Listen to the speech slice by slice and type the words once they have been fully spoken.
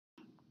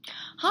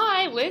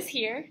Hi, Liz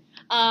here.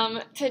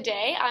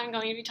 Today I'm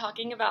going to be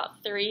talking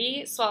about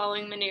 3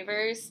 swallowing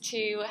maneuvers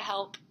to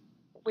help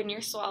when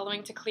you're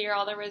swallowing to clear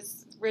all the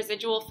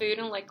residual food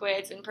and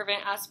liquids and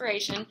prevent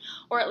aspiration,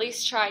 or at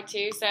least try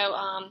to.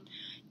 So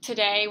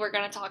today we're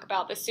going to talk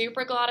about the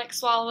supraglottic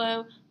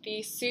swallow,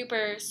 the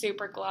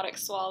super-supraglottic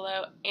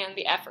swallow, and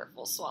the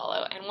effortful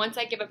swallow. And once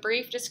I give a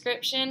brief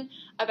description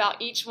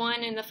about each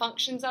one and the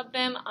functions of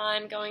them,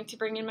 I'm going to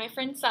bring in my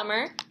friend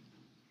Summer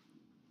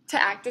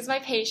to act as my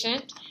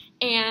patient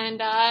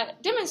and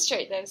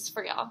demonstrate this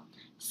for y'all.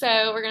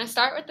 So we're going to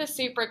start with the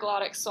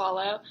supraglottic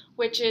swallow,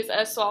 which is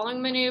a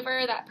swallowing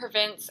maneuver that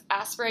prevents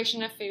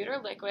aspiration of food or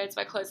liquids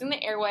by closing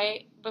the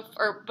airway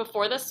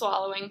before the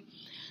swallowing,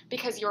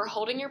 because you're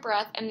holding your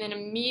breath, and then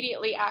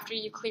immediately after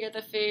you clear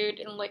the food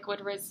and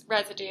liquid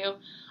residue,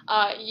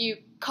 you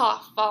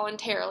cough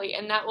voluntarily,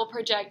 and that will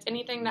project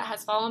anything that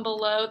has fallen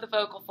below the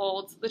vocal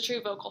folds, the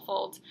true vocal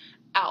folds,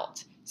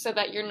 out, so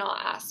that you're not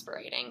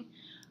aspirating.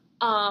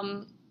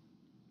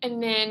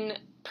 And then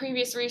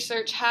previous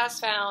research has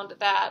found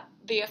that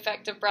the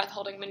effect of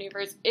breath-holding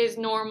maneuvers is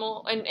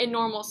normal, in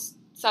normal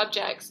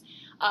subjects,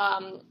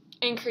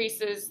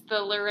 increases the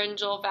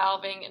laryngeal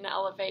valving and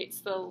elevates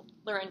the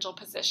laryngeal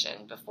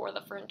position before the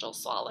pharyngeal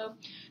swallow.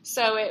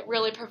 So it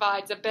really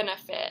provides a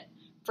benefit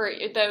for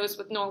those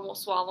with normal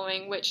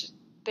swallowing, which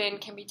then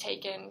can be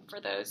taken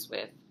for those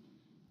with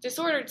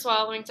disordered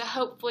swallowing to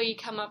hopefully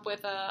come up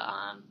with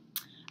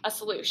a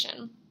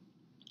solution.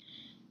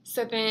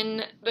 So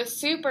then the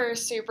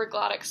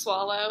super-supraglottic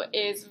swallow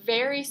is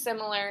very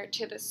similar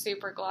to the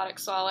supraglottic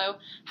swallow.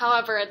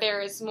 However,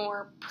 there is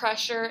more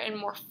pressure and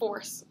more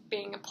force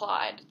being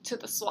applied to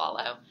the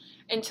swallow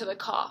and to the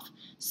cough.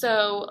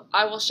 So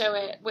I will show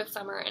it with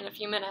Summer in a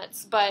few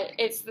minutes, but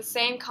it's the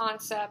same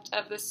concept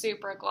of the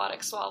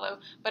supraglottic swallow,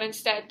 but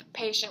instead the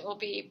patient will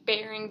be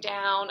bearing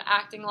down,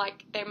 acting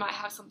like they might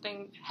have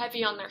something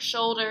heavy on their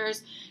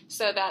shoulders,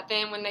 so that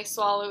then when they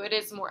swallow it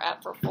is more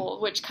effortful,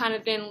 which kind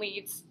of then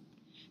leads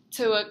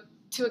to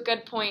a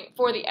good point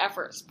for the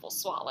effortful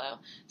swallow.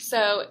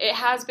 So it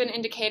has been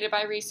indicated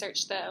by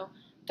research, though,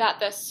 that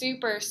the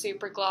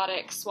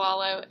super-supraglottic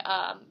swallow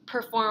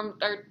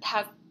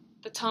has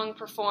the tongue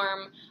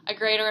perform a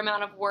greater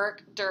amount of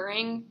work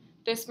during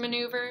this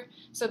maneuver,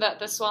 so that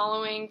the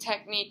swallowing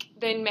technique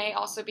then may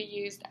also be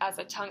used as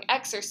a tongue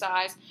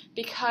exercise,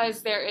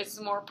 because there is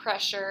more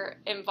pressure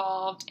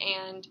involved,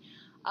 and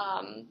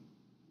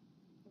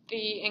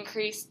the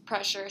increased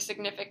pressure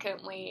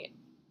significantly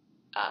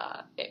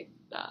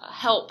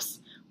helps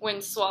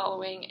when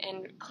swallowing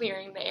and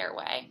clearing the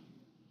airway.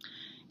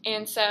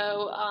 And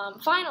so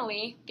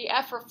finally, the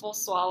effortful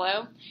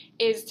swallow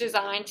is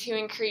designed to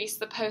increase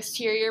the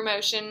posterior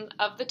motion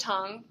of the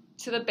tongue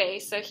to the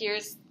base. So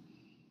here's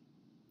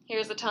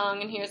the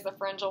tongue and here's the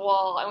pharyngeal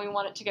wall, and we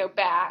want it to go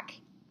back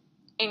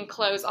and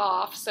close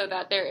off so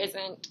that there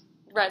isn't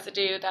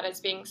residue that is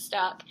being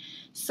stuck.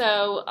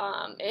 So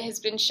it has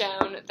been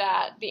shown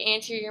that the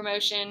anterior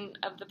motion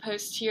of the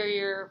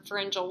posterior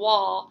pharyngeal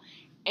wall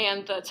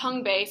and the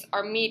tongue base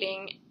are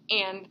meeting,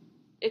 and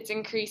it's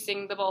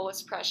increasing the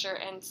bolus pressure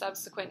and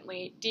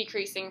subsequently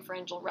decreasing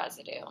pharyngeal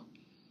residue.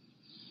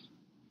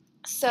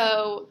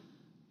 So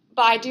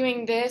by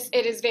doing this,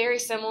 it is very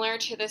similar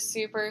to the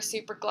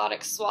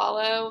super-supraglottic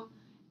swallow,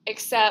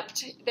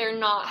 except they're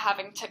not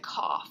having to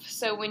cough.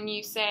 So when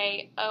you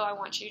say, oh, I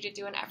want you to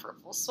do an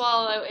effortful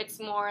swallow, it's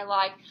more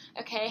like,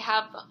 okay,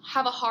 have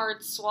a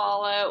hard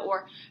swallow,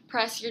 or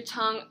press your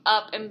tongue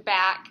up and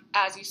back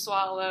as you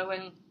swallow,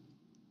 and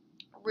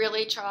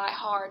really try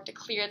hard to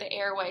clear the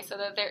airway so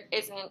that there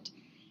isn't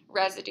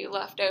residue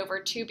left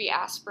over to be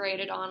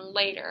aspirated on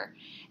later.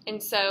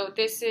 And so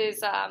this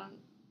is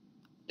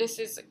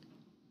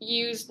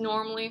used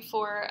normally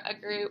for a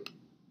group,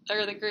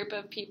 or the group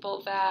of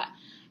people that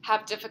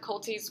have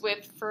difficulties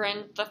with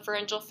the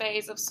pharyngeal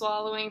phase of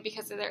swallowing,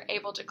 because they're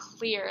able to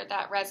clear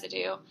that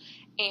residue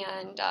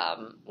and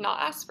not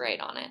aspirate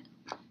on it.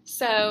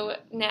 So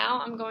now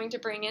I'm going to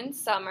bring in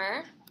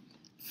Summer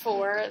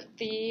for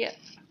the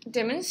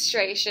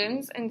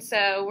demonstrations, and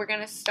so we're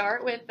going to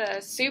start with the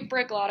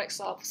supraglottic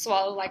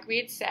swallow like we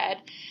had said,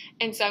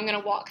 and so I'm going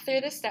to walk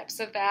through the steps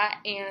of that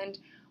and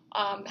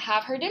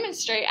have her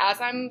demonstrate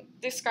as I'm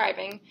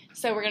describing.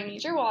 So we're going to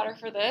need your water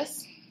for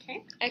this.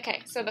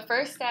 Okay, so the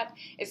first step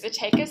is to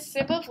take a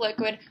sip of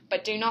liquid,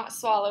 but do not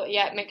swallow it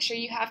yet. Make sure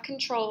you have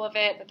control of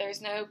it, that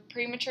there's no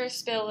premature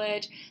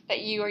spillage,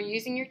 that you are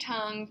using your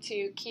tongue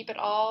to keep it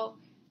all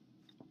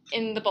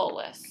in the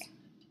bolus.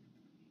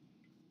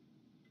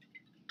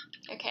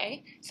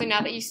 Okay, so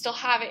now that you still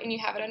have it and you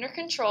have it under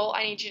control,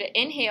 I need you to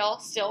inhale,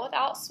 still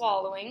without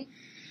swallowing.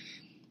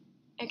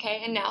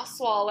 Okay, and now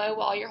swallow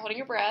while you're holding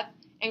your breath,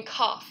 and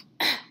cough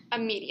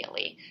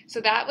immediately.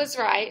 So that was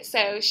right.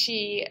 So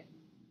she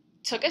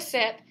took a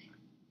sip,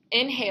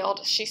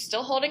 inhaled, she's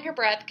still holding her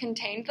breath,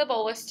 contained the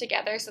bolus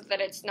together so that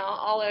it's not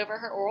all over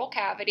her oral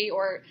cavity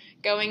or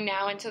going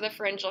now into the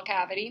pharyngeal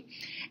cavity,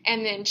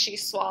 and then she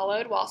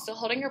swallowed while still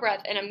holding her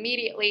breath and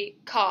immediately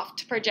coughed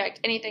to project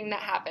anything that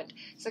happened.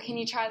 So can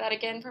you try that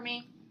again for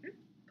me?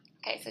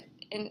 Okay, so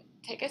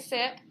take a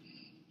sip,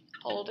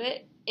 Hold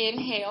it.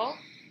 Inhale,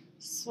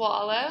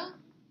 swallow,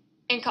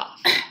 and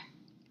cough.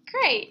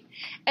 Great.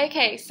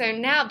 Okay, so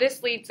now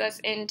this leads us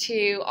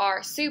into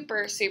our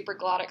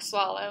super-supraglottic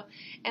swallow.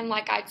 And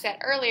like I said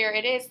earlier,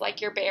 it is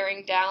like you're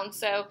bearing down.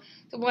 So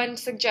the one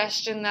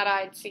suggestion that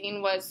I'd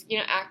seen was,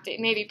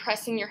 maybe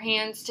pressing your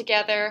hands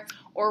together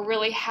or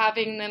really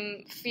having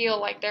them feel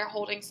like they're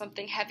holding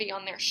something heavy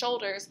on their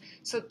shoulders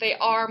so that they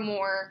are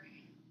more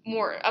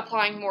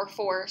applying more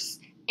force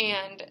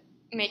and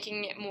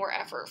making it more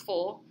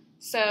effortful.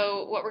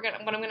 So what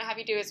I'm gonna have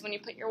you do is when you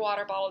put your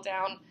water bottle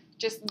down,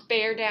 just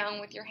bear down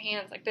with your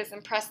hands like this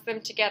and press them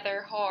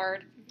together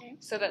hard,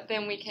 so that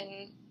then we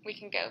can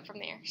go from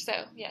there.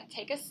 So yeah,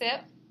 take a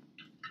sip.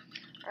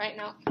 All right,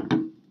 now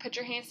put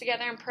your hands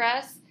together and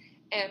press,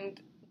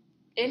 and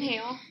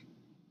inhale,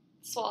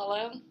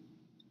 swallow,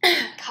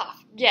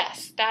 cough.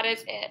 Yes, that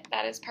is it.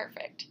 That is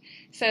perfect.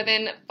 So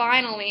then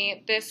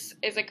finally, this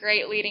is a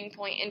great leading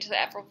point into the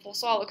effortful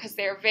swallow because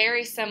they're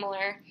very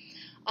similar.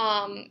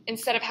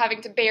 Instead of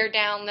having to bear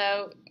down,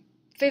 though,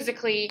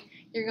 physically,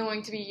 you're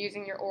going to be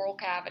using your oral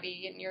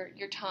cavity and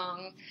your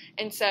tongue.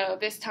 And so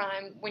this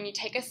time, when you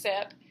take a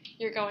sip,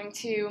 you're going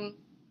to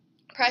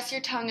press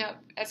your tongue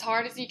up as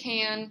hard as you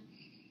can,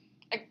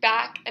 like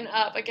back and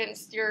up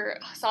against your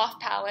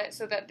soft palate,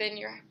 so that then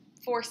you're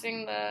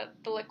forcing the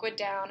liquid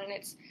down, and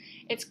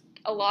it's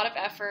a lot of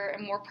effort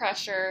and more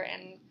pressure,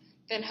 and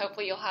then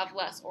hopefully you'll have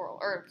less oral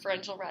or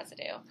pharyngeal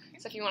residue.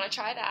 So if you want to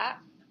try that,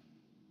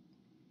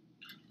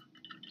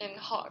 and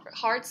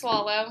hard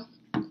swallow.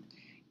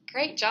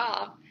 Great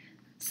job.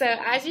 So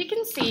as you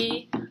can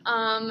see,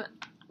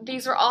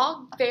 these are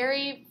all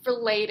very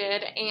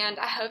related, and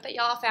I hope that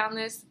y'all found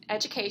this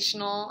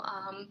educational.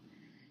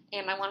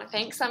 And I want to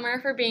thank Summer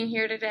for being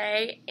here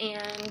today.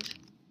 And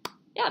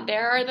yeah,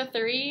 there are the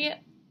 3: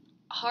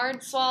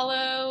 hard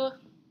swallow,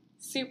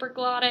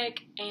 supraglottic,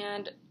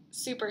 and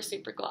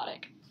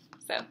super-supraglottic.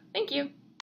 So thank you.